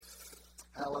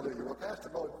Hallelujah. Well, Pastor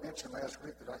Mo mentioned last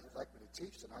week that he'd like me to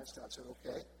teach tonight, so I said,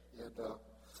 okay. And I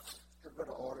read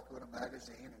an article in a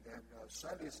magazine, and then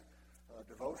Sunday's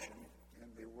devotion, and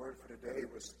the word for today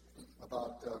was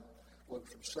about, from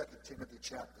 2 Timothy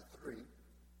chapter 3.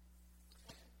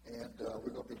 And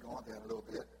we're going to be going there in a little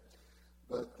bit.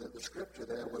 But the scripture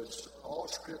there was, all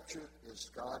scripture is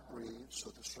God-breathed, so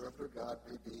the servant of God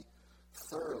may be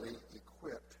thoroughly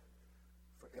equipped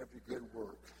for every good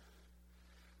work.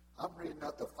 I'm reading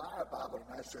out the Fire Bible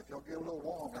tonight, so if you'll get a little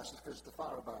warm, that's because it's the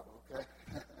Fire Bible, okay?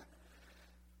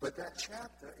 But that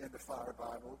chapter in the Fire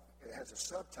Bible, it has a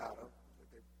subtitle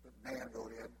that man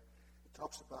wrote in. It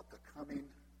talks about the coming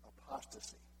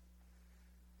apostasy.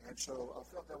 And so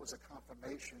I felt that was a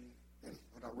confirmation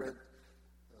when I read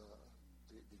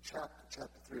the chapter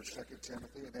 3 of 2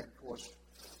 Timothy, and then, of course,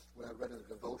 when I read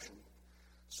the devotion.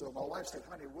 So my wife said,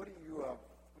 honey, what are you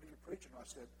preaching? I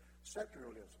said,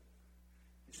 secularism.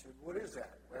 He said, what is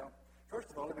that? Well, first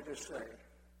of all, let me just say,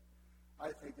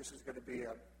 I think this is going to be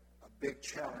a big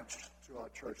challenge to our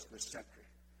church this century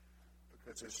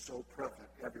because it's so prevalent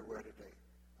everywhere today.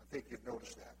 I think you've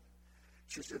noticed that.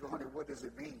 She said, well, honey, what does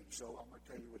it mean? So I'm going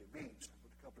to tell you what it means.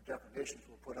 With a couple of definitions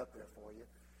we'll put up there for you.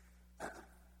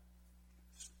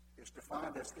 It's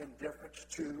defined as indifference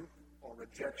to or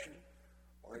rejection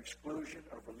or exclusion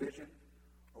of religion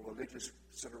or religious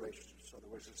considerations. So in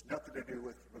other words, it's nothing to do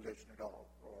with religion at all,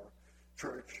 or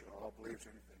church, or all beliefs,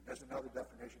 anything. There's another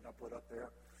definition I'll put up there.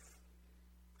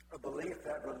 A belief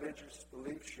that religious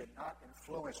beliefs should not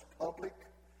influence public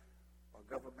or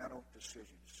governmental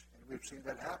decisions. And we've seen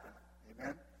that happen,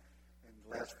 amen, in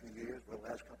the last few years, the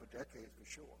last couple of decades for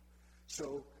sure.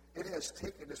 So it has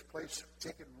taken its place,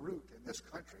 taken root in this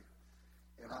country.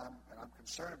 And I'm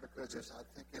concerned because I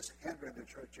think it's hindering the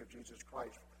Church of Jesus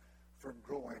Christ from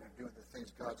growing and doing the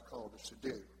things God's called us to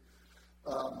do.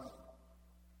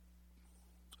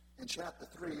 In chapter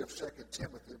 3 of 2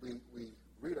 Timothy, we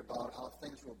read about how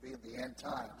things will be in the end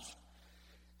times.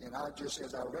 And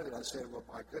as I read it, I said, well,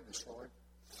 my goodness, Lord,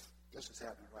 this is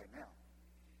happening right now.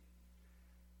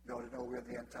 You ought to know we're in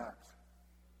the end times.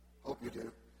 Hope you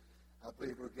do. I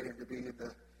believe we're getting to be in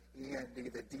the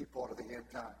END, the deep part of the end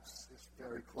times. It's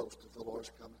very close to the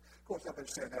Lord's coming. Of course, I've been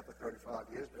saying that for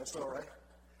 35 years, but that's all right.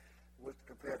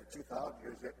 Compared to 2,000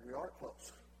 years, we are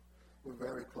close. We're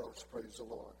very close, praise the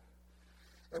Lord.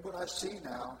 And what I see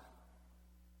now,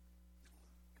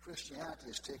 Christianity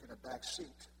has taken a back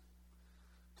seat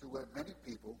to what many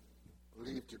people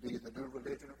believe to be the new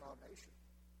religion of our nation,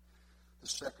 the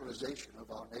secularization of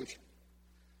our nation.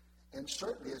 And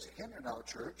certainly it's hindering our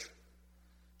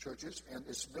churches and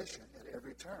its mission at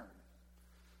every turn.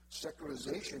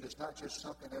 Secularization is not just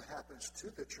something that happens to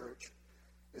the church,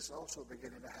 it's also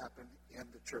beginning to happen in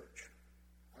the church.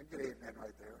 I get amen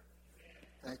right there.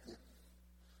 Thank you.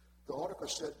 The article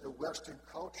said the Western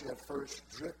culture at first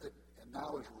drifted and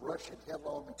now is rushing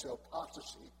headlong into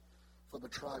apostasy from the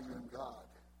triune God,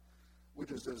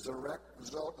 which is the direct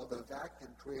result of the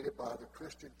vacuum created by the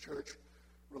Christian church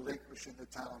relinquishing the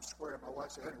town square. My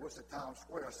wife said, honey, what's the town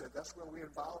square? I said, that's where we're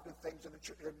involved in things in the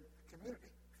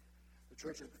community. The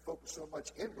church has focused so much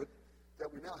inward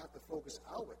that we now have to focus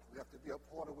outward. We have to be a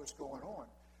part of what's going on.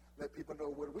 Let people know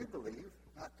what we believe,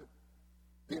 not to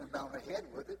beat them down the head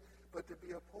with it, but to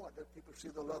be a part. Let people see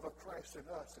the love of Christ in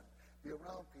us and be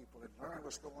around people and learn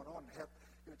what's going on and have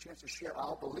a chance to share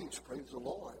our beliefs. Praise the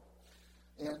Lord.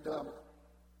 And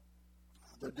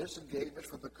the disengagement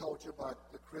from the culture by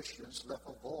the Christians left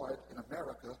a void in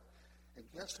America. And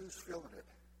guess who's filling it?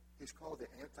 He's called the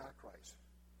Antichrist.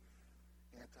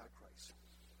 Antichrist.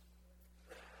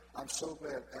 I'm so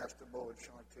glad Pastor Mo and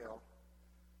Chantel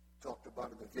talked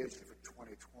about the vision for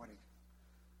 2020.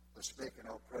 Let's make it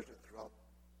our present throughout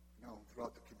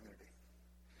the community.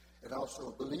 And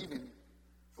also believing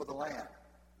for the land,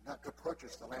 not to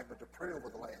purchase the land, but to pray over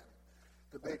the land,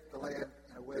 to make the land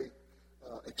in a way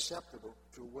acceptable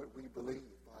to what we believe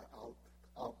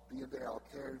by our being there, our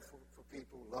caring for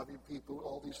people, loving people,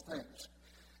 all these things.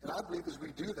 And I believe as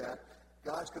we do that,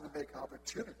 God's going to make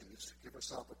opportunities, give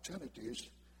us opportunities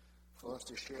for us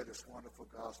to share this wonderful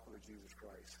gospel of Jesus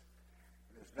Christ.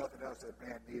 And there's nothing else that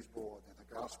man needs more than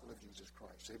the gospel of Jesus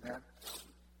Christ. Amen?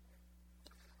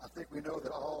 I think we know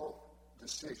that all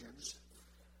decisions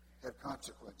have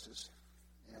consequences.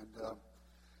 And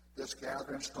this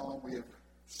gathering storm we have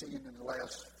seen in the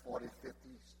last 40, 50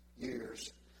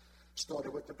 years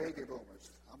started with the baby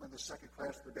boomers. I'm in the second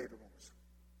class of the baby boomers.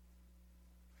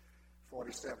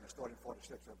 47, it started in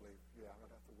 46, I believe. Yeah,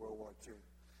 right after World War II.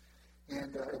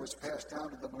 And it was passed down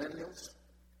to the millennials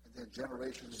and then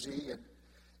Generation Z.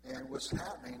 And what's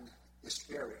happening is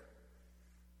scary.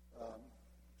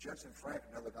 Jensen Frank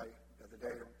the other day,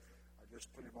 I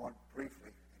just put him on briefly,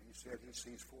 and he said he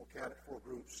sees four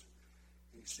groups.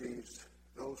 He sees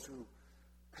those who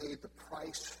paid the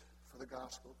price for the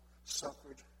gospel,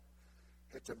 suffered,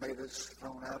 had tomatoes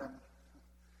thrown at him.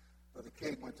 Brother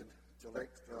King went to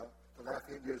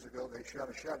Lafayette years ago. They shot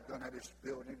a shotgun at his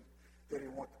building. They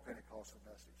didn't want the Pentecostal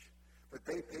message. But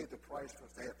they paid the price for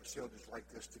us to have facilities like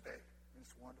this today.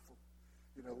 It's wonderful.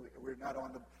 You know, we're not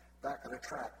on the back of the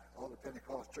track. All the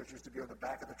Pentecostal churches used to be on the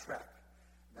back of the track.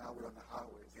 Now we're on the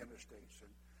highways, the interstates,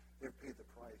 and they've paid the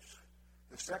price.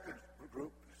 The second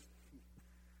group,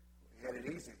 we had it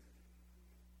easy.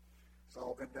 It's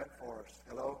all been done for us.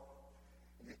 Hello?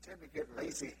 And you tend to get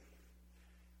lazy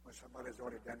when somebody's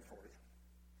already done for you.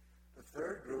 The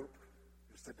third group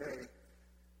is today,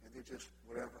 and they just,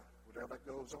 whatever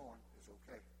goes on is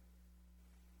okay.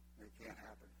 And it can't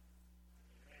happen.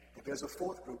 But there's a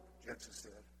fourth group, Jensen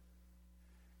said.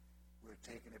 We're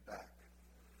taking it back.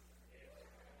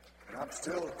 And I'm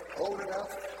still old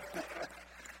enough,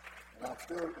 and I'm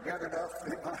still young enough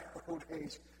in my old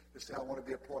age to say I want to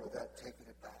be a part of that, taking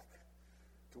it back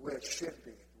to where it should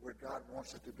be, where God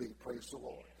wants it to be. Praise the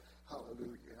Lord.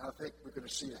 Hallelujah. And I think we're going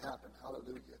to see it happen.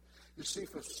 Hallelujah. You see,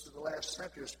 for the last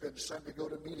century, it's been Sunday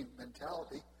go-to-meeting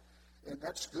mentality, and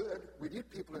that's good. We need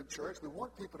people in church. We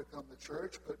want people to come to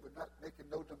church, but we're not making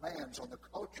no demands on the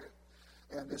culture.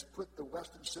 And it's put the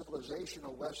Western civilization,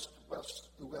 or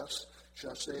the West,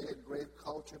 shall I say, in grave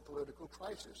culture and political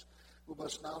crisis. We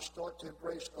must now start to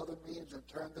embrace other means and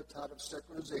turn the tide of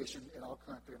secularization in our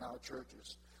country and our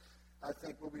churches. I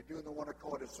think what we do in the one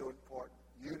accord is so important.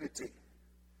 Unity.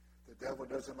 The devil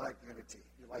doesn't like unity.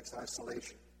 He likes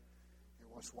isolation. He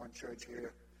wants one church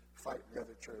here fighting the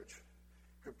other church,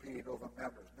 competing over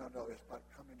members. No, it's about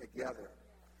coming together.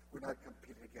 We're not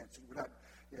competing against it. We're not,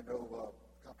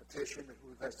 competition,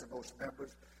 who has the most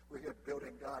members. We're here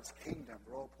building God's kingdom.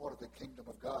 We're all part of the kingdom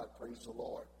of God. Praise the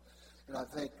Lord. And I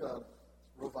think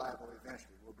revival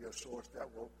eventually will be a source that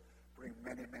will bring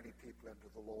many, many people into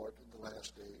the Lord in the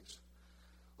last days.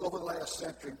 Over the last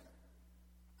century,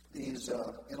 these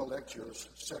intellectuals,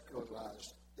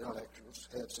 secularized intellectuals,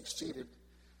 had succeeded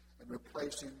in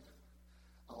replacing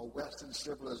our Western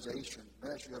civilization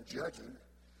measure of judging,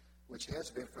 which has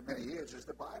been for many years, is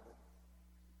the Bible.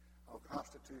 Our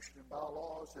Constitution and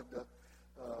bylaws and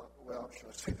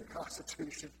the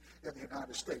Constitution in the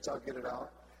United States, I'll get it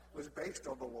out, was based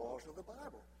on the laws of the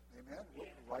Bible. Amen?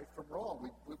 Right from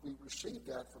wrong. We received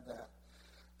that from that.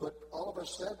 But all of a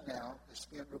sudden now, it's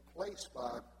being replaced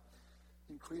by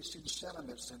increasing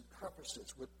sentiments and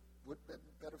preferences what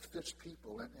better fits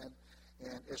people.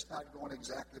 And it's not going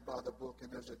exactly by the book, and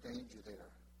there's a danger there.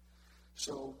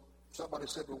 So somebody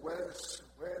said, well,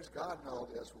 where's God in all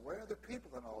this? Where are the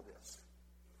people in all this?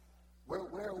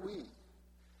 Where are we?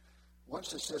 One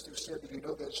statistic said that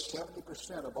that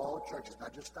 70% of all churches,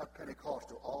 not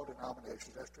Pentecostal, all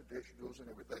denominations, that's traditionals and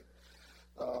everything,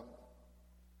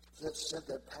 that said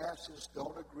that pastors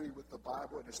don't agree with the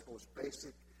Bible and its most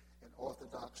basic and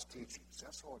orthodox teachings.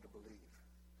 That's hard to believe.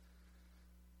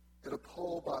 In a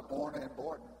poll by Borner and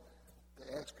Borton,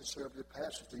 they asked conservative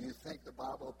pastors, do you think the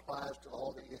Bible applies to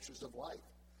all the issues of life,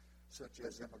 such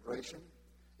as immigration,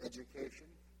 education,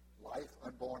 life,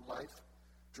 unborn life,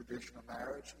 traditional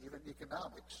marriage, even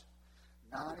economics?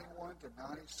 91 to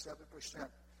 97%,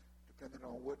 depending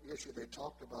on what issue they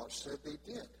talked about, said they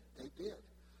did. They did.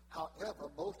 However,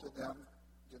 most of them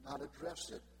did not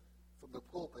address it from the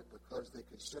pulpit because they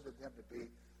considered them to be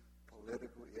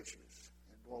political issues.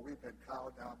 And boy, we've been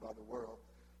cowed down by the world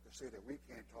to say that we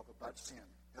can't talk about sin.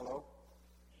 Hello?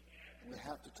 And we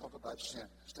have to talk about sin.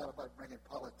 It's not about bringing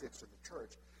politics to the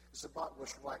church. It's about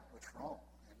what's right, what's wrong.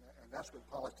 And that's what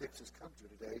politics has come to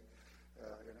today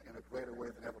in a greater way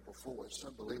than ever before. It's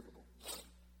unbelievable.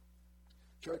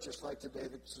 Churches like today,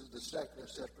 the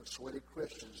secularists have persuaded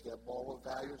Christians that moral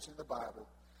values in the Bible,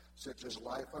 such as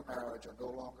life or marriage, are no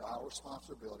longer our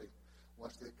responsibility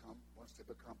once they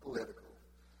become political.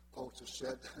 Poster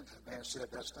said, the man said,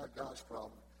 that's not God's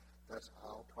problem, that's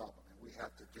our problem, and we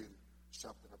have to do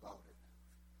something about it.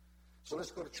 So let's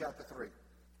go to chapter 3.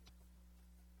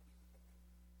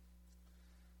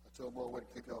 I told Mo I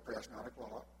wouldn't keep y'all past 9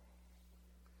 o'clock.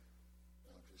 No,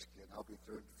 I'm just kidding. I'll be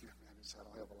through in a few minutes. I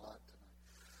don't have a lot tonight.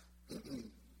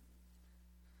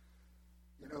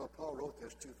 Paul wrote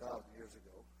this 2,000 years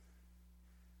ago,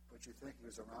 but you think he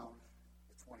was around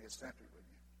the 20th century,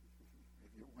 wouldn't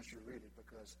you? Once you read it,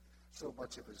 because so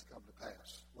much of it has come to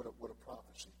pass. What a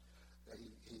prophecy that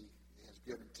he has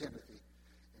given Timothy,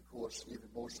 and of course, even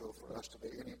more so for us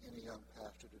today, any young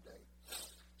pastor today.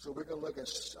 So we're going to look at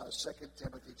 2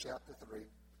 Timothy chapter 3,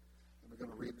 and we're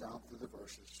going to read down through the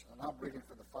verses. And I'm reading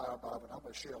from the Fire Bible, and I'm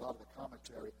going to share a lot of the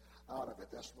commentary out of it.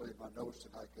 That's really my notes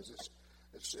tonight because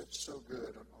it's so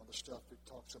good on the stuff it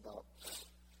talks about.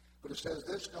 But it says,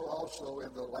 this know also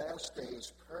in the last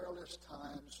days perilous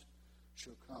times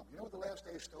shall come. You know when the last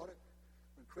days started?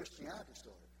 When Christianity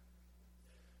started.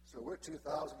 So we're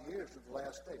 2,000 years from the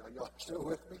last day. Are y'all still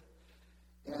with me?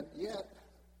 And yet,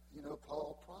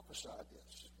 Paul prophesied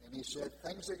this. And he said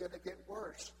things are going to get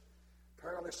worse.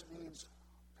 Perilous means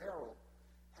peril,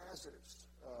 hazardous,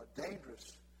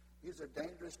 dangerous. These are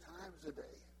dangerous times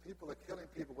today. People are killing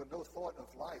people with no thought of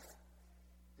life.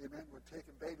 Amen. We're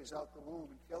taking babies out the womb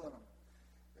and killing them.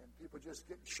 And people just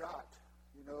getting shot,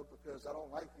 because I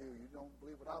don't like you. You don't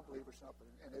believe what I believe or something.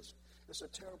 And it's a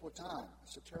terrible time.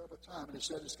 It's a terrible time. And it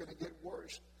says it's going to get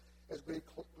worse as we get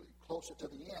closer to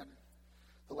the end.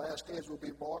 The last days will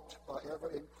be marked by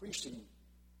ever-increasing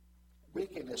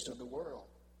wickedness in the world.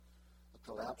 The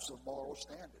collapse of moral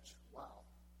standards. Wow.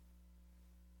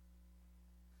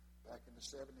 Back in the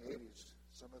 70s, 80s,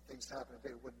 some of the things happening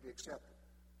today wouldn't be accepted.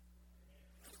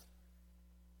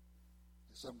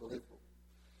 It's unbelievable.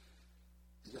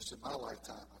 Just in my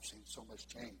lifetime, I've seen so much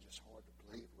change. It's hard to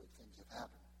believe the way things have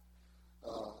happened.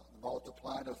 The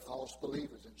multiplying of false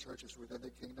believers in churches within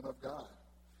the kingdom of God.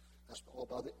 That's all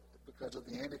about it because of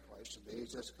the Antichrist and the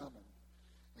age that's coming.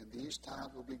 And these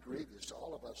times will be grievous to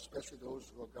all of us, especially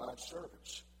those who are God's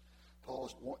servants.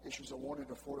 Paul issues a warning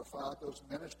to fortify those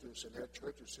ministers in their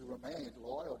churches who remain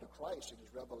loyal to Christ in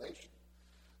his revelation.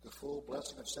 The full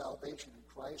blessing of salvation in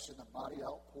Christ and the mighty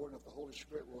outpouring of the Holy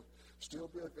Spirit will still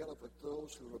be available for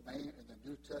those who remain in the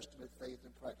New Testament faith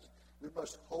and practice. We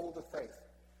must hold the faith,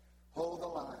 hold the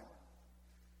line.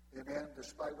 Amen.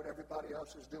 Despite what everybody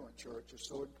else is doing, church, is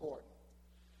so important.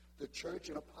 The church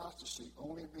in apostasy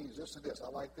only means this and this. I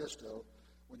like this, though.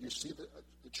 When you see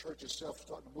the church itself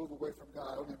starting to move away from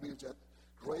God, it only means that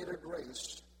greater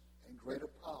grace and greater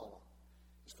power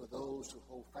is for those who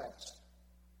hold fast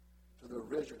to the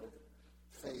original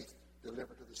faith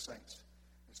delivered to the saints.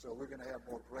 And so we're going to have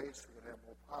more grace, we're going to have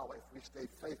more power if we stay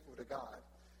faithful to God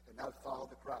and not follow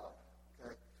the crowd,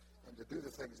 okay? And to do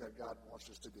the things that God wants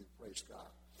us to do. Praise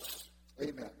God.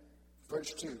 Amen.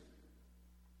 Verse 2.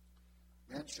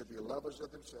 Men should be lovers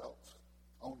of themselves,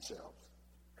 own selves,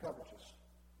 covetous,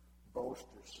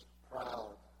 boasters,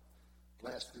 proud,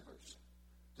 blasphemers,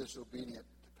 disobedient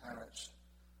to parents,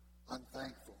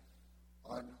 unthankful,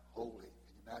 unholy.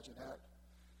 Can you imagine that?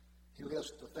 He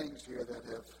lists the things here that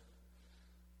have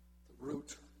the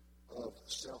root of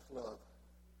self-love.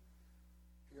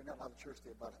 You're not allowed to church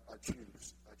today about I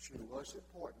choose. I choose. Well, it's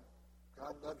important.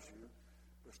 God loves you,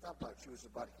 but it's not about you. It's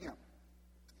about Him.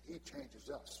 He changes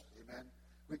us. Amen.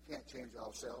 We can't change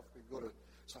ourselves. We can go to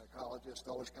psychologists,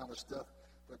 all this kind of stuff,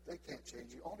 but they can't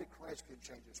change you. Only Christ can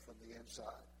change us from the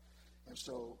inside. And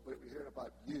so, but we hear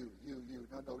about you.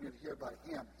 No, we need to hear about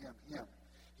Him.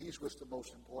 He's what's the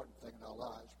most important thing in our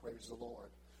lives. Praise the Lord.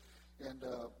 And,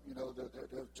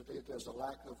 today there's a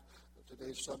lack of,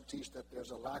 today some teach that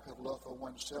there's a lack of love for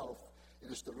oneself, and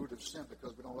it's the root of sin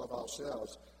because we don't love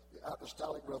ourselves. The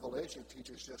apostolic revelation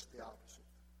teaches just the opposite.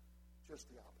 Just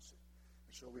the opposite.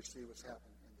 And so we see what's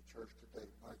happening in the church today.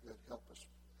 My God, help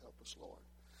us,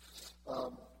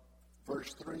 Lord.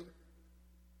 Verse 3,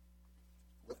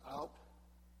 without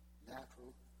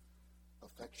natural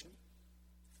affection,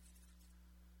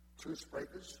 truce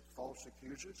breakers, false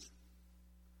accusers,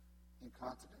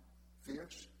 incontinent,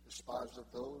 fierce, despisers of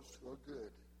those who are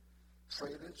good,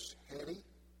 traitors, heady,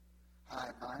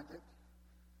 high-minded,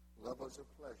 lovers of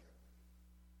pleasure,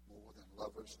 more than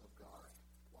lovers of God.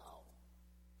 Wow.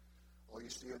 All you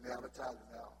see in the advertising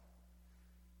now,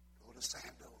 go to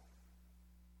Sando.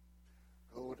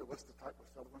 Go to, what's the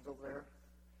other ones over there?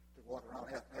 To walk around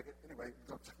half naked. Anyway,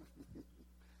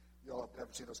 y'all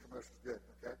haven't seen those commercials. Good,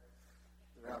 okay?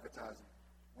 They're advertising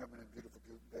women and beautiful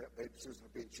babies on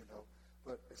the beach,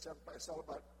 But it's all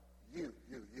about you.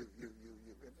 And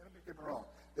let me get me wrong.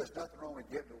 There's nothing wrong with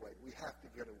getting away. We have to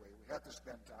get away. We have to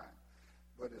spend time.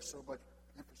 But there's so much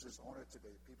emphasis on it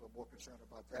today. People are more concerned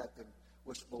about that than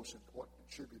what's most important.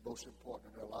 It should be most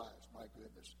important in their lives. My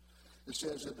goodness. It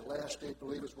says in the last day,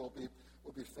 believers will be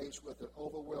faced with an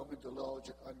overwhelming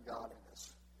deluge of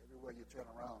ungodliness. Everywhere you turn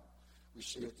around, we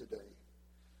see it today.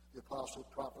 The apostle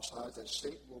prophesies that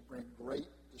Satan will bring great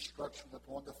destruction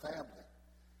upon the family.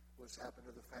 What's happened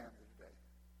to the family today?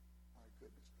 My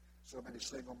goodness. So many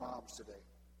single moms today.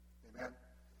 Amen?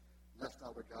 That's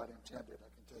not what God intended, I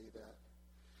can tell you that.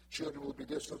 Children will be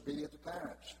disobedient to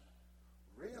parents.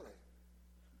 Really?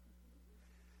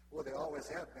 Well, they always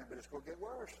have been, but it's going to get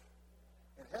worse.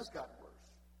 It has gotten worse.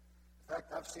 In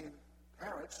fact, I've seen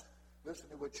parents listen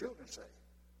to what children say.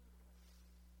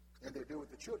 And they do what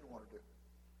the children want to do.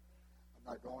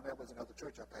 I'm not going there. Was another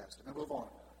church I passed. Let me move on.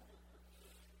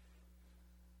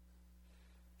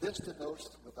 This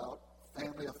denotes without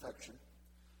family affection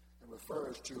and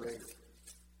refers to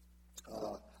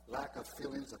a lack of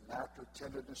feelings of natural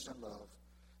tenderness and love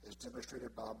is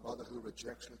demonstrated by a mother who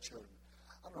rejects her children.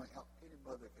 I don't know how any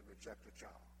mother can reject a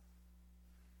child.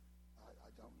 I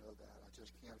don't know that. I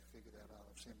just can't figure that out.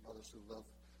 I've seen mothers who love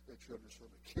their children so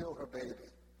they kill her baby.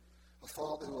 A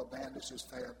father who abandons his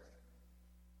family.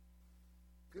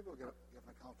 People are going to give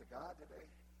an account to God today.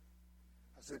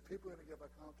 I said, people are going to give an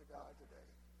account to God today.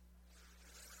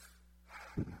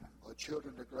 Or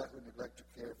children who neglect to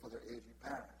care for their aging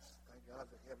parents. Thank God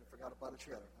they haven't forgot about the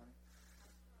children, honey.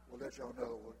 We'll let y'all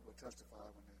know. We'll testify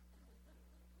when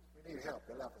we need help.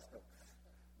 They'll let us know.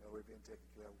 No, we're being taken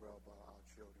care of well by our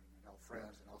children and our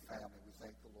friends and our family. We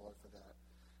thank the Lord for that.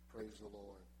 Praise the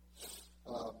Lord.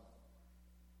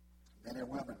 Men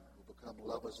and women who become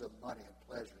lovers of money and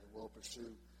pleasure will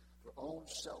pursue their own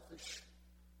selfish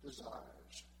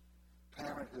desires.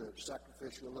 Parenthood,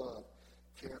 sacrificial love,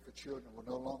 care for children will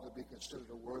no longer be considered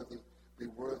worthy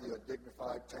or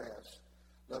dignified task.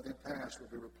 Loving parents will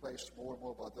be replaced more and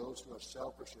more by those who are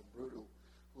selfish and brutal,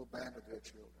 who abandon their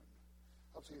children.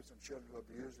 I've seen some children who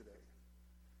abuse today.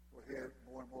 We'll hear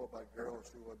more and more about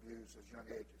girls who are abused at young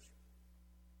ages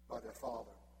by their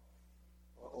father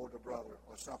or older brother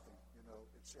or something. You know,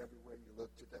 it's everywhere you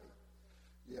look today.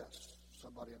 Yes,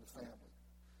 somebody in the family.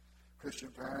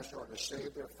 Christian parents are to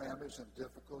save their families in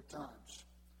difficult times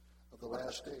of the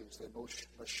last days. They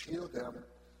must shield them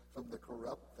from the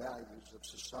corrupt values of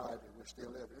society in which they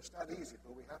live. It's not easy,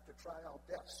 but we have to try our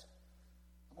best.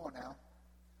 Come on now.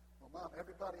 Well, Mom,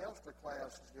 everybody else in the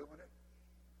class is doing it.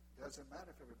 Doesn't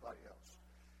matter if everybody else.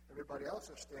 Everybody else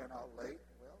is staying out late.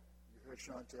 Well, you heard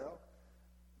Chantel.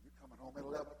 You're coming home at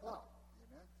 11 o'clock.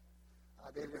 Amen. I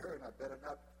dated her, and I better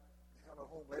not have her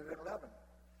home later than 11.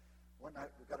 One night,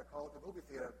 we got a call at the movie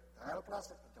theater. Diana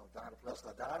Plessala. No, Diana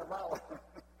Plessala. Diana Vowell.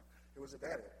 It was a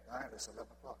daddy. Diana, it's 11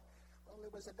 o'clock. Well,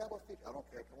 it was a double feature. I don't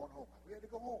care. Come on home. We had to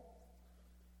go home.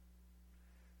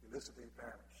 You listen to your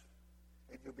parents,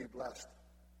 and you'll be blessed.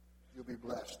 You'll be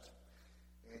blessed.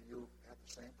 And you'll have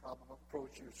the same problem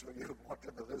approach you, so you'll want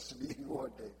them to listen to you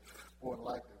one day. More than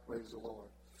likely. Praise the Lord.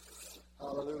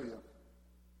 Hallelujah.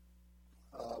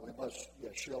 We must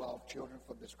shield our children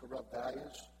from these corrupt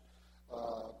values.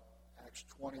 Acts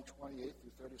 20:28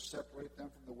 through 30, separate them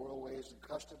from the world ways and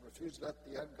custom. Refuse to let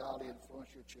the ungodly influence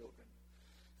your children.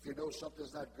 If you know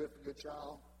something's not good for your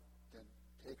child, then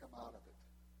take them out of it.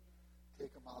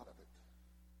 Take them out of it.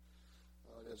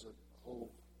 There's a whole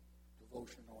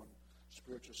devotion on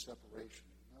spiritual separation.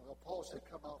 Paul said,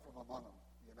 come out from among them.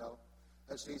 You know,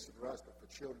 that's easy for us, but for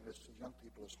children, for young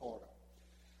people, it's harder.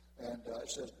 And it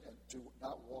says, and to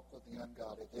not walk with the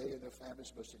ungodly. They and their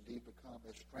families must indeed become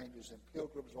as strangers and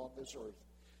pilgrims on this earth.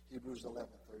 Hebrews 11:13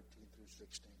 through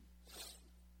 16.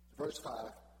 Verse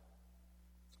 5.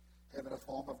 Having a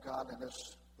form of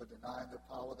godliness, but denying the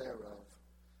power thereof,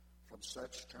 from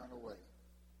such turn away.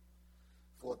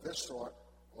 For this sort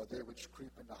are they which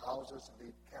creep into houses and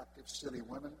lead captive silly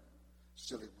women.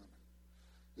 Silly women.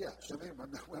 Yeah, silly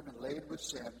women laden with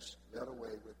sins, led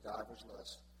away with divers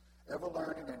lusts, ever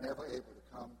learning and never able to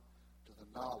come to the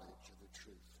knowledge of the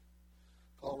truth.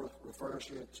 Paul refers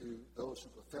here to those who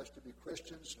profess to be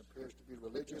Christians and appears to be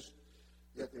religious,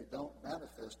 yet they don't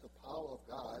manifest the power of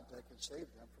God that can save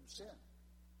them from sin.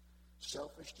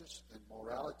 Selfishness and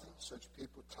morality. Such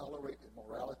people tolerate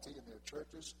immorality in their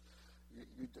churches.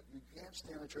 You can't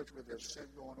stay in a church where there's sin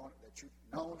going on, that you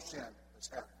know sin is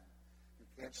happening. You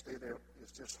can't stay there.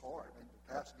 It's just hard. I mean,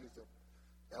 the pastor needs to,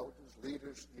 elders,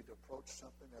 leaders need to approach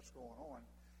something that's going on.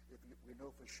 If we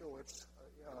know for sure it's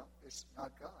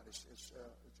not God. It's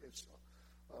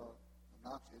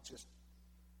just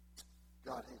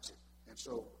God hates it. And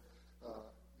so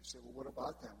you say, well, what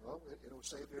about them? Well, it'll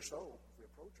save their soul if we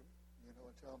approach them, and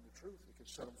tell them the truth. It can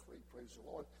set them free. Praise the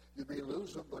Lord. You may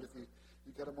lose them, but if you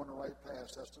get them on the right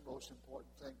path, that's the most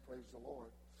important thing. Praise the Lord.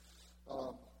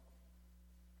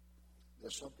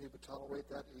 There's some people tolerate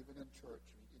that even in church,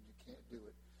 and you can't do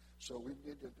it. So we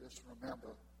need to just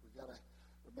remember. We got to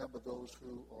remember those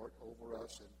who are over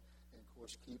us, and of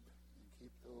course keep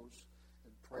those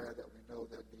in prayer that we know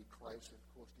that need Christ, and of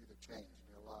course need a change in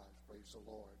their lives. Praise the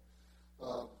Lord.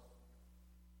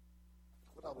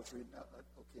 What I was reading,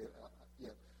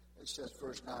 it says,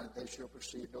 verse 9, they shall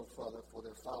proceed no further, for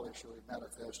their folly shall be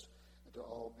manifest unto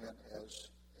all men as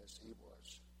he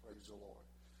was. Praise the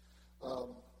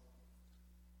Lord.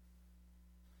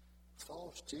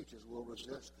 False teachers will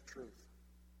resist the truth.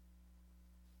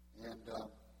 And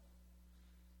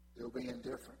they'll be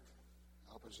indifferent.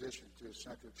 opposition to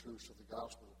essential truths of the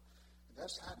gospel. And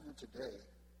that's happening today,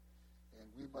 and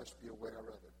we must be aware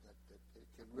of it, that it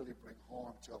can really bring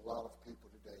harm to a lot of people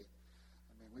today.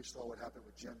 I mean, we saw what happened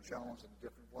with Jim Jones and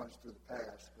different ones through the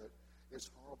past, but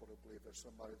it's horrible to believe that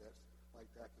somebody that's like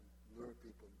that can lure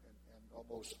people and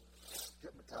almost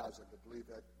hypnotize them to believe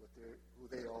that who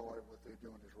they are and what they're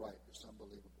doing is right. It's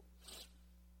unbelievable.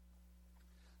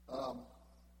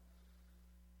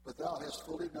 But thou hast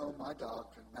fully known my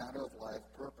doctrine, manner of life,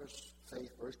 purpose,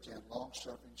 faith, verse 10,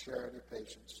 long-suffering, charity,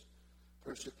 patience,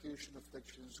 persecution,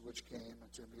 afflictions which came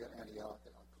unto me at Antioch,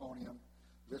 at Iconium,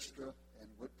 Lystra, and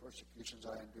what persecutions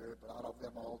I endured, but out of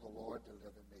them all the Lord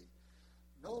delivered me.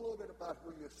 Know a little bit about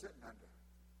who you're sitting under.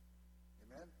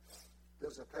 Amen?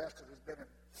 There's a pastor who's been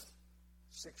in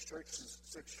six churches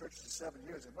in 7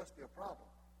 years. There must be a problem.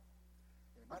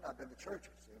 It might not have been the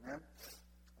churches. Amen?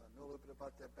 Know a little bit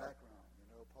about that background.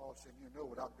 Paul said, you know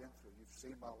what I've been through. You've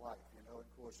seen my life. And of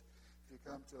course, if you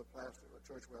come to a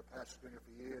church where a pastor's been here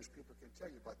for years, people can tell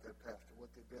you about that pastor, what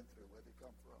they've been through, where they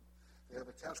come from. They have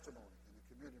a testimony in the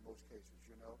community in most cases,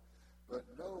 But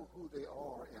know who they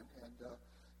are, and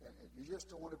you just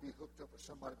don't want to be hooked up with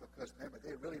somebody because, man,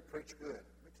 they really preach good.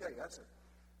 Let me tell you, that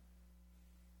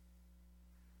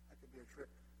could be a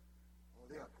trick. Oh,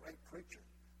 they're a great preacher.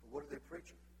 But what are they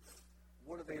preaching?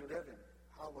 What are they living?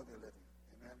 How are they living?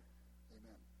 Amen?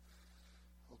 Amen.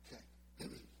 Okay.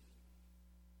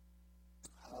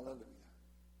 Hallelujah.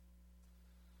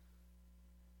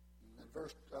 And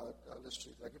verse, let's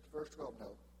see, did I get to verse 12?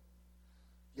 No.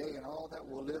 Yea, and all that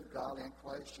will live godly in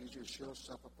Christ Jesus shall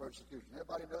suffer persecution.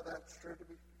 Everybody know that's true to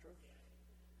be true?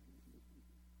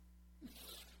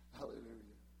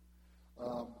 Hallelujah.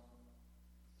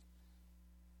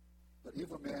 But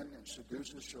evil men and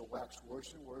seducers shall wax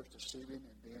worse and worse, deceiving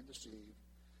and being deceived.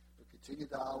 But continue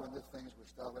thou in the things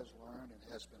which thou hast learned and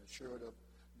hast been assured of,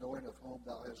 knowing of whom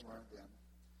thou hast learned them.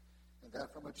 And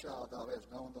that from a child thou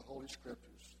hast known the Holy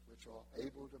Scriptures, which are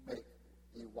able to make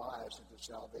thee wise unto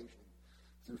salvation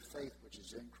through faith which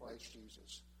is in Christ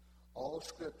Jesus. All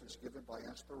Scripture is given by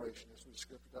inspiration. This was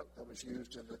Scripture that was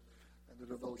used in the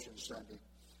devotion Sunday.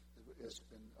 It's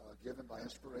been given by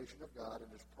inspiration of God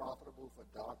and is profitable for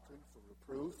doctrine, for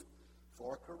reproof,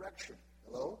 for correction.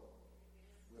 Hello?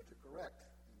 We're to correct.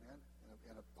 Amen?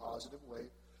 In a positive way,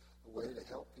 a way to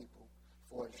help people,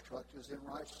 for instructors in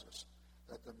righteousness,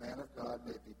 that the man of God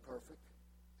may be perfect,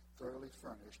 thoroughly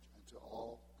furnished unto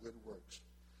all good works.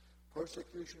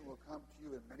 Persecution will come to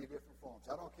you in many different forms.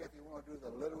 I don't care if you want to do the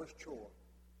littlest chore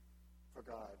for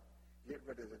God. Get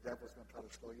ready. The devil's going to try to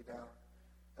slow you down.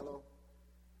 Hello?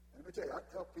 And let me tell you, I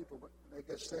tell people when they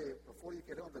get saved, before you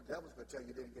get home, the devil's going to tell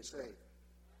you you didn't get saved.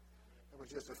 It was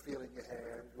just a feeling you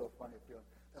had, a little funny feeling.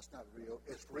 That's not real.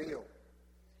 It's real.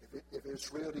 If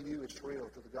it's real to you, it's real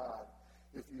to the God.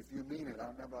 If you mean it. I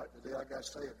remember the day I got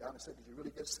saved, God said, did you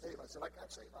really get saved? I said, I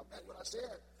got saved. I meant what I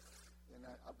said. And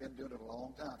I've been doing it a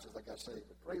long time since I got saved.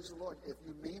 But praise the Lord, if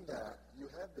you mean that, you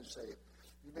have been saved.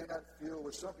 You may not feel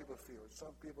what some people feel.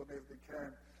 Some people may have been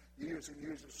carrying years and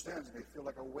years of sins, and they feel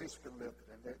like a weight's been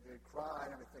lifted, and they cry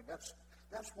and everything. That's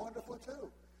wonderful,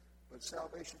 too. But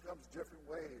salvation comes different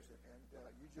ways, and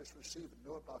you just receive it.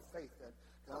 Know it by faith that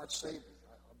God saved me.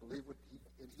 I believe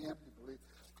in Him.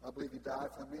 I believe He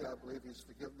died for me. I believe He's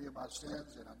forgiven me of my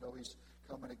sins, and I know He's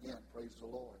coming again. Praise the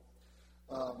Lord.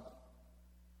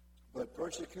 But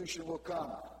persecution will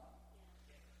come.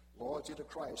 Loyalty to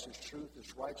Christ, His truth,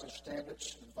 His righteous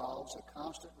standards involves a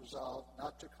constant resolve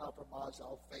not to compromise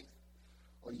our faith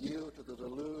or yield to the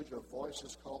deluge of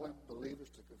voices calling believers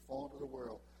to conform to the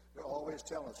world. They're always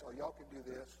telling us, oh, y'all can do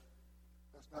this.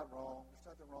 That's not wrong.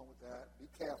 There's nothing wrong with that. Be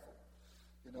careful.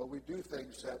 We do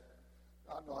things that,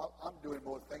 I know I'm doing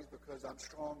more things because I'm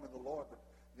strong in the Lord, but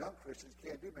young Christians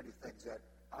can't do many things that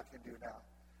I can do now.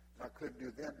 I couldn't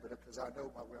do then, but because I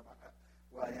know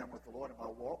where I am with the Lord and my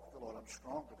walk with the Lord, I'm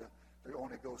strong, but they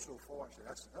only go so far. I say,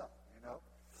 that's enough, Y'all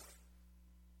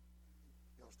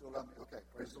still love me? Okay,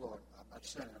 praise the Lord. I'm not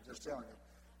sinning. I'm just telling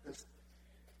you.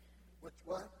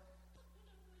 What?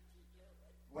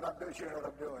 What I'm doing, you know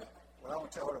what I'm doing. Well, I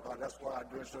don't tell her about it. That's why I'm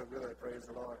doing so good. Praise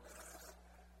the Lord.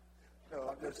 No,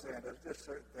 I'm just saying there's just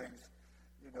certain things,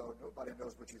 nobody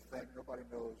knows what you think. Nobody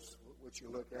knows what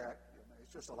you look at.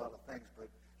 It's just a lot of things, but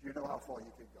you know how far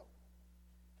you can go.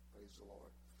 Praise the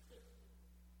Lord.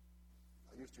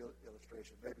 I used to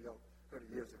illustration, maybe 30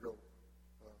 years ago,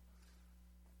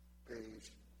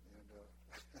 Paige and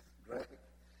Greg.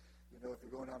 If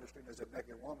you're going down the street and there's a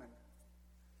naked woman,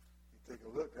 you take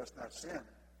a look, that's not sin.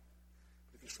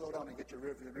 But if you slow down and get your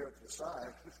rearview mirror to the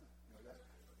side, that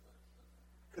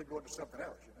could go into something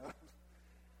else,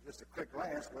 Just a quick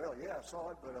glance, well, yeah, I saw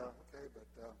it, but okay, but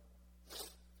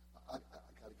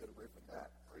to get away from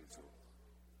that. Praise the Lord.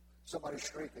 Somebody's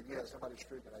shrieking. Yeah, somebody's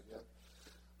shrieking, I guess.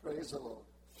 Praise the Lord.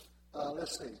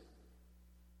 Let's see.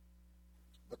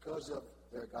 Because of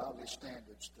their godly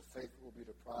standards, the faithful will be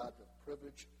deprived of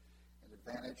privilege and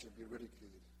advantage and be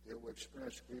ridiculed. They will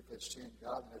experience grief at seeing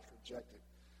godliness rejected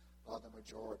by the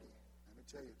majority. Let me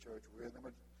tell you, church, we're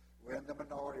in the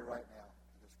minority right now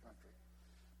in this country.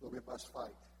 But we must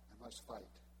fight. We must fight.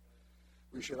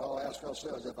 We should all ask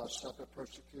ourselves if I suffer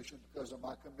persecution because of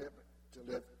my commitment to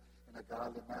live in a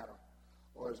godly manner,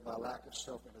 or is my lack of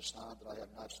self-interest a sign that I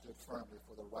have not stood firmly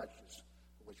for the righteousness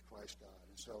for which Christ died?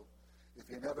 And so, if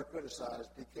you never criticize,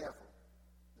 be careful.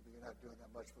 Maybe you're not doing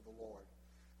that much for the Lord.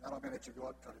 And I don't mean that you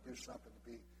go out and try to do something to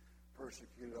be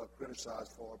persecuted or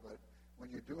criticized for, but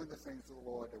when you're doing the things of the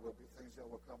Lord, there will be things that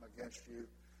will come against you.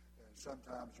 And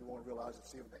sometimes you won't realize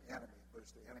it's even the enemy, but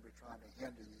it's the enemy trying to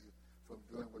hinder you from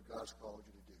doing what God's called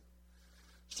you to do.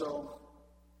 So,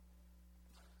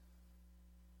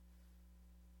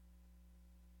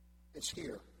 it's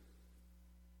here.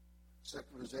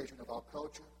 Secularization of our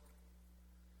culture.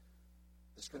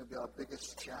 It's going to be our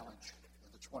biggest challenge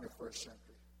in the 21st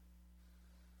century.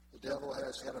 The devil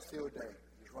has had a field day.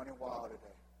 He's running wild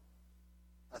today.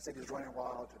 I think he's running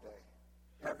wild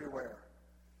today. Everywhere.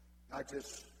 Not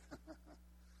just in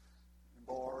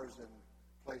bars and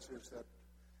places that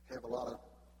have a lot of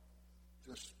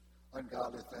just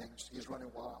ungodly things. He's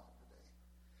running wild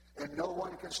today. And no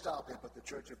one can stop him but the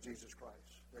Church of Jesus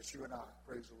Christ. That's you and I.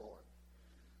 Praise the Lord.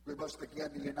 We must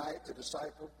begin to unite, to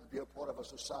disciple, and be a part of a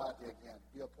society again.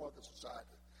 Be a part of the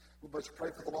society. We must pray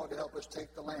for the Lord to help us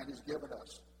take the land He's given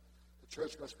us. The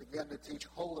church must begin to teach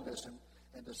holiness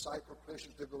and disciple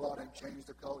Christians to go out and change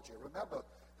the culture. Remember,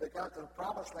 they got to the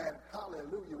promised land.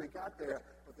 Hallelujah, we got there,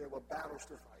 but there were battles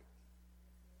to fight.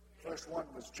 First one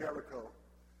was Jericho.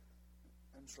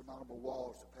 Insurmountable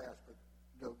walls to pass,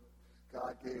 but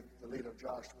God gave the leader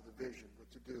Joshua the vision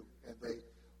what to do, and they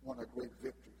won a great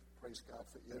victory. Praise God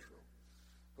for Israel.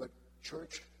 But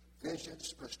church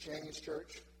visions must change,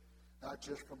 church. Not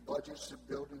just from budgets and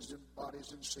buildings and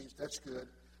bodies and seats. That's good.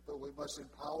 But we must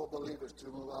empower believers to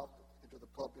move out into the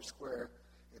public square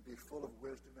and be full of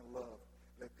wisdom and love.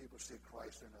 Let people see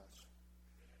Christ in us.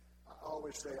 I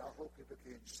always say, I hope people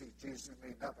can see Jesus in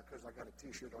me, not because I got a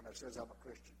T-shirt on that says I'm a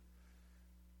Christian.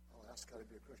 Oh, that's got to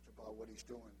be a Christian by what he's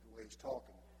doing, the way he's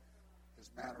talking, his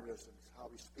mannerisms, how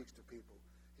he speaks to people.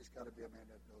 He's got to be a man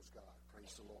that knows God.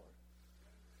 Praise the Lord.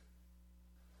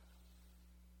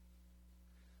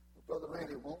 Well, Brother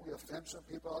Randy, won't we offend some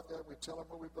people out there? We tell them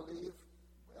what we believe.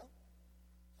 Well,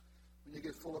 when you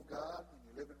get full of God and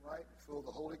you're living right and full of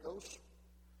the Holy Ghost,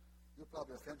 you'll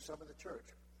probably offend some in the church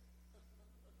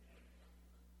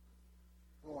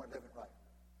who aren't living right.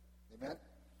 Amen?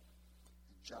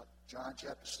 In John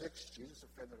chapter 6, Jesus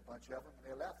offended a bunch of them and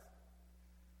they left.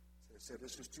 Said,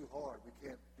 this is too hard. We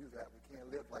can't do that. We can't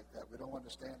live like that. We don't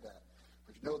understand that.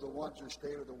 But you know, the ones who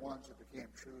stayed are the ones who became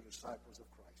true disciples of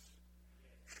Christ.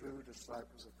 True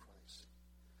disciples of Christ.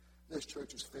 This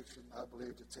church is fixing, I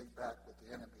believe, to take back what the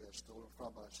enemy has stolen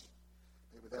from us.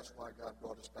 Maybe that's why God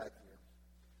brought us back here.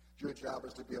 Your job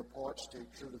is to be a part, stay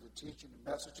true to the teaching and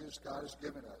messages God has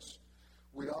given us.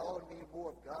 We all need more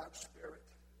of God's Spirit.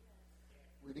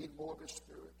 We need more of His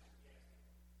Spirit.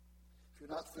 If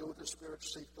you're not filled with the Spirit,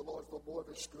 seek the Lord for more of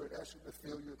His Spirit. Ask Him to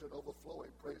fill you to an overflowing.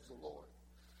 Praise the Lord.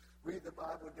 Read the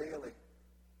Bible daily.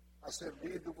 I said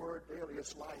read the Word daily.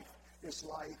 It's life. It's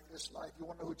life. It's life. You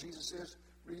want to know who Jesus is?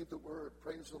 Read the Word.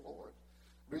 Praise the Lord.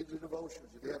 Read the devotions.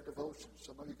 If you have devotions,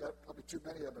 some of you got probably too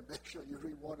many of them. Make sure you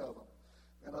read one of them.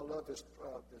 And I love this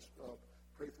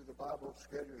Pray Through the Bible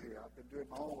schedule here. I've been doing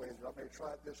my own ways, but I may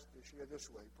try it this year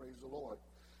this way. Praise the Lord.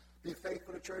 Be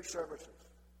faithful to church services.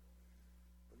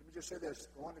 Let me just say this.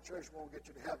 Going to church won't get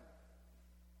you to heaven.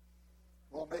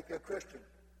 Won't make you a Christian.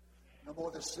 No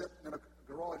more than sitting in a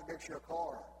garage makes you a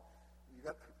car.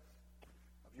 I've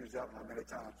used that one many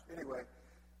times. Anyway,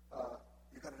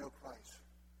 you got to know Christ.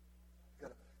 You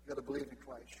got to believe in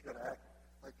Christ. You got to act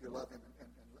like you love Him and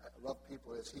love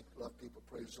people as He loved people.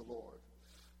 Praise the Lord.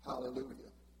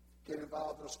 Hallelujah. Get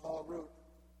involved in a small group.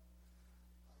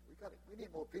 We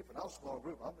need more people in our small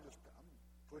group. I'm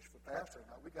push for pastor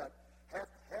now. We got half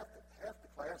the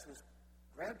class is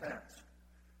grandparents.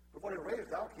 We've already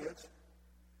raised our kids.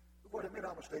 We've already made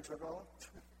our mistakes are gone.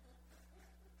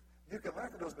 You can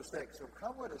learn from those mistakes. So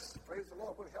come with us. Praise the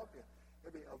Lord. We'll help you.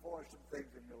 Maybe avoid some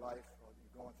things in your life or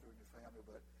you're going through in your family.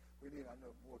 But we need, I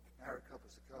know, more married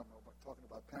couples to come. I'm talking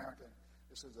about parenting.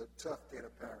 This is a tough day to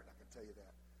parent, I can tell you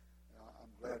that.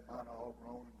 I'm glad mine are all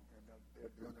grown and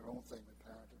they're doing their own thing with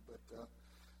parenting.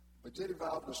 But get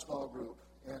involved in a small group.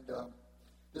 And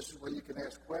this is where you can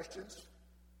ask questions.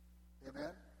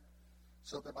 Amen?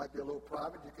 Something might be a little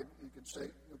private. You can say,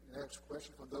 you can ask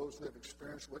questions from those who have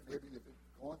experienced what maybe you've been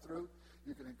going through.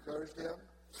 You can encourage them.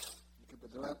 You can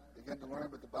begin to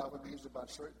learn what the Bible means about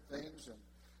certain things and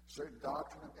certain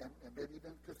doctrine, and maybe you've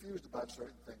been confused about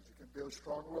certain things. You can build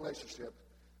stronger relationship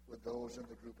with those in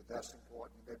the group, and that's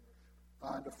important. You may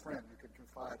find a friend you can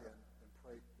confide in and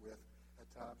pray with at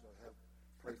times, or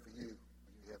pray for you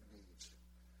when you have needs.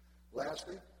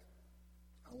 Lastly,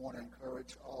 I want to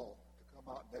encourage all to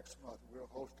come out next month. We're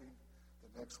hosting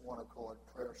the next one called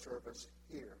prayer service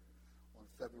here on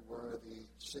February the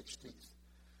 16th.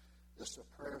 This is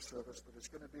a prayer service, but it's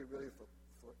going to be really for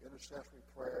intercessory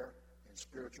prayer and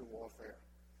spiritual warfare.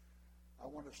 I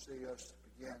want to see us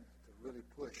begin to really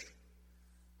push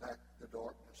back the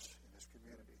darkness in this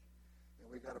community.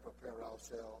 And we got to prepare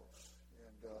ourselves.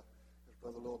 And as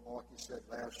Brother Lord Markey said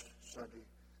last Sunday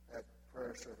at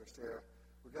prayer service there,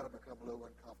 we've got to become a little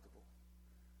uncomfortable.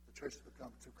 The church has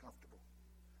become too comfortable.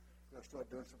 We've got to start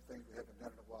doing some things we haven't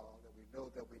done in a while that we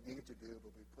know that we need to do,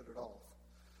 but we put it off.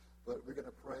 But we're going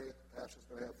to pray. Pastor's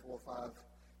going to have 4 or 5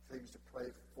 things to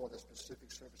pray for the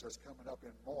specific service that's coming up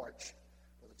in March.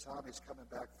 By the time he's coming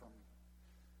back from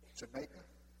Jamaica,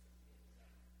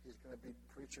 he's going to be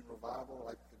preaching revival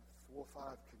like in 4 or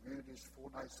 5 communities, 4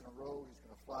 nights in a row. He's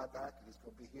going to fly back, and he's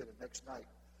going to be here the next night.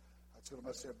 I told him,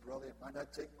 I said, brother, it might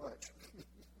not take much. You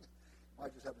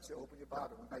might just have to say, open your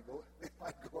Bible. We might go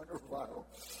into revival,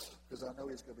 because I know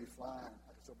he's going to be flying.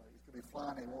 He's going to be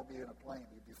flying. He won't be in a plane.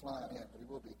 He'll be flying in, but he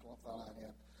will be flying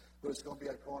in. But it's going to be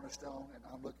at Cornerstone, and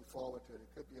I'm looking forward to it. It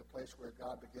could be a place where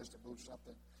God begins to move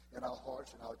something in our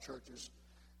hearts and our churches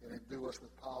and endue us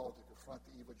with power to confront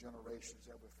the evil generations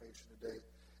that we're facing today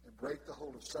and break the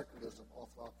hold of secularism off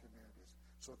our communities.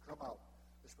 So come out.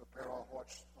 Let's prepare our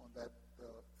hearts on that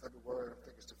February, I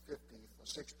think it's the 15th or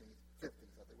 16th,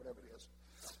 15th, I think, whatever it is.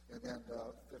 And then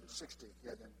February 16th,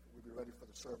 yeah, then we'll be ready for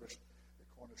the service at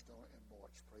Cornerstone in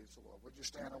March. Praise the Lord. Would you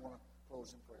stand? I want to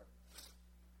close in prayer.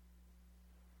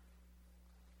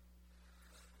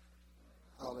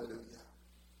 Hallelujah.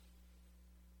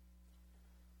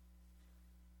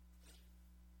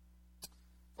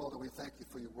 Father, we thank you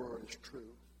for your word is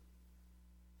true.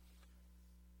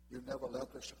 You've never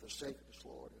left us or forsaken us,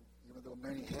 Lord. And even though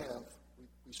many have,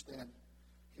 we stand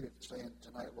here saying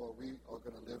tonight, Lord, we are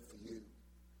going to live for you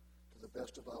to the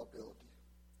best of our ability.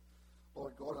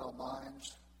 Lord, guard our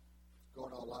minds,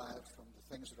 guard our lives from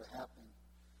the things that are happening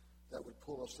that would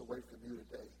pull us away from you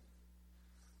today.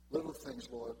 Little things,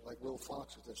 Lord, like little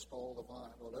foxes that spoil the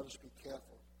vine. Lord, let us be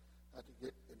careful not to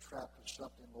get entrapped in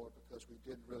something, Lord, because we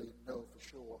didn't really know for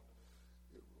sure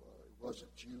it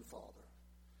wasn't you, Father.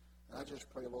 And I just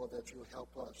pray, Lord, that you'll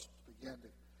help us to begin to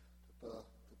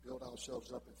build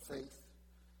ourselves up in faith,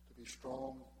 to be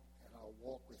strong in our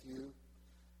walk with you,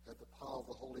 at the power of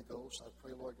the Holy Ghost. I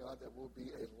pray, Lord God, that we'll be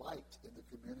a light in the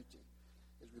community.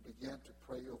 As we begin to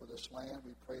pray over this land,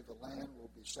 we pray the land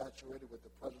will be saturated with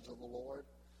the presence of the Lord,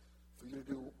 for you to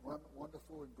do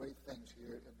wonderful and great things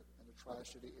here in the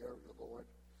Tri-City area, Lord.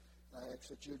 And I ask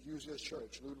that you'd use this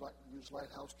church, use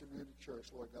Lighthouse Community Church,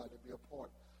 Lord God, to be a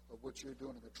part of what you're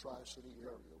doing in the Tri-City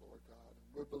area, Lord God. And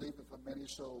we're believing for many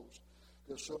souls.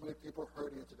 There's so many people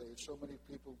hurting today, so many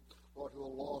people, Lord, who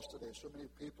are lost today, so many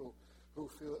people who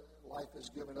feel life is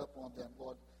given up on them,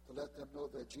 Lord, to let them know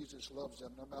that Jesus loves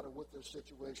them no matter what their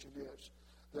situation is.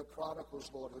 They're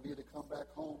prodigals, Lord, who need to come back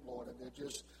home, Lord, and they're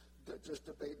just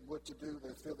debating what to do.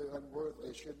 They feel they're unworthy.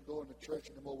 They shouldn't go into church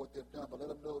anymore, what they've done. But let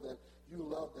them know that you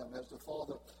love them. As the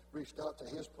Father reached out to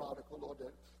his prodigal, Lord,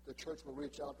 that the church will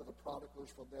reach out to the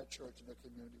prodigals from their church and their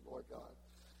community, Lord God.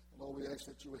 And Lord, we ask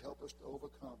that you would help us to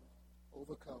overcome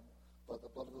by the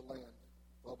blood of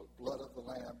the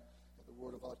Lamb, and the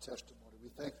word of our testimony. We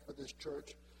thank you for this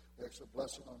church. We ask a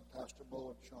blessing on Pastor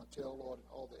Mo and Chantel, Lord, and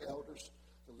all the elders,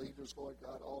 the leaders, Lord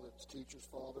God, all the teachers,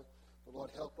 Father. But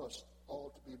Lord, help us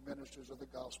all to be ministers of the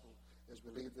gospel as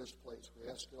we leave this place. We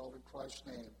ask it all in Christ's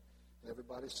name. And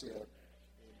everybody said,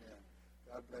 amen.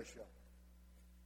 God bless you.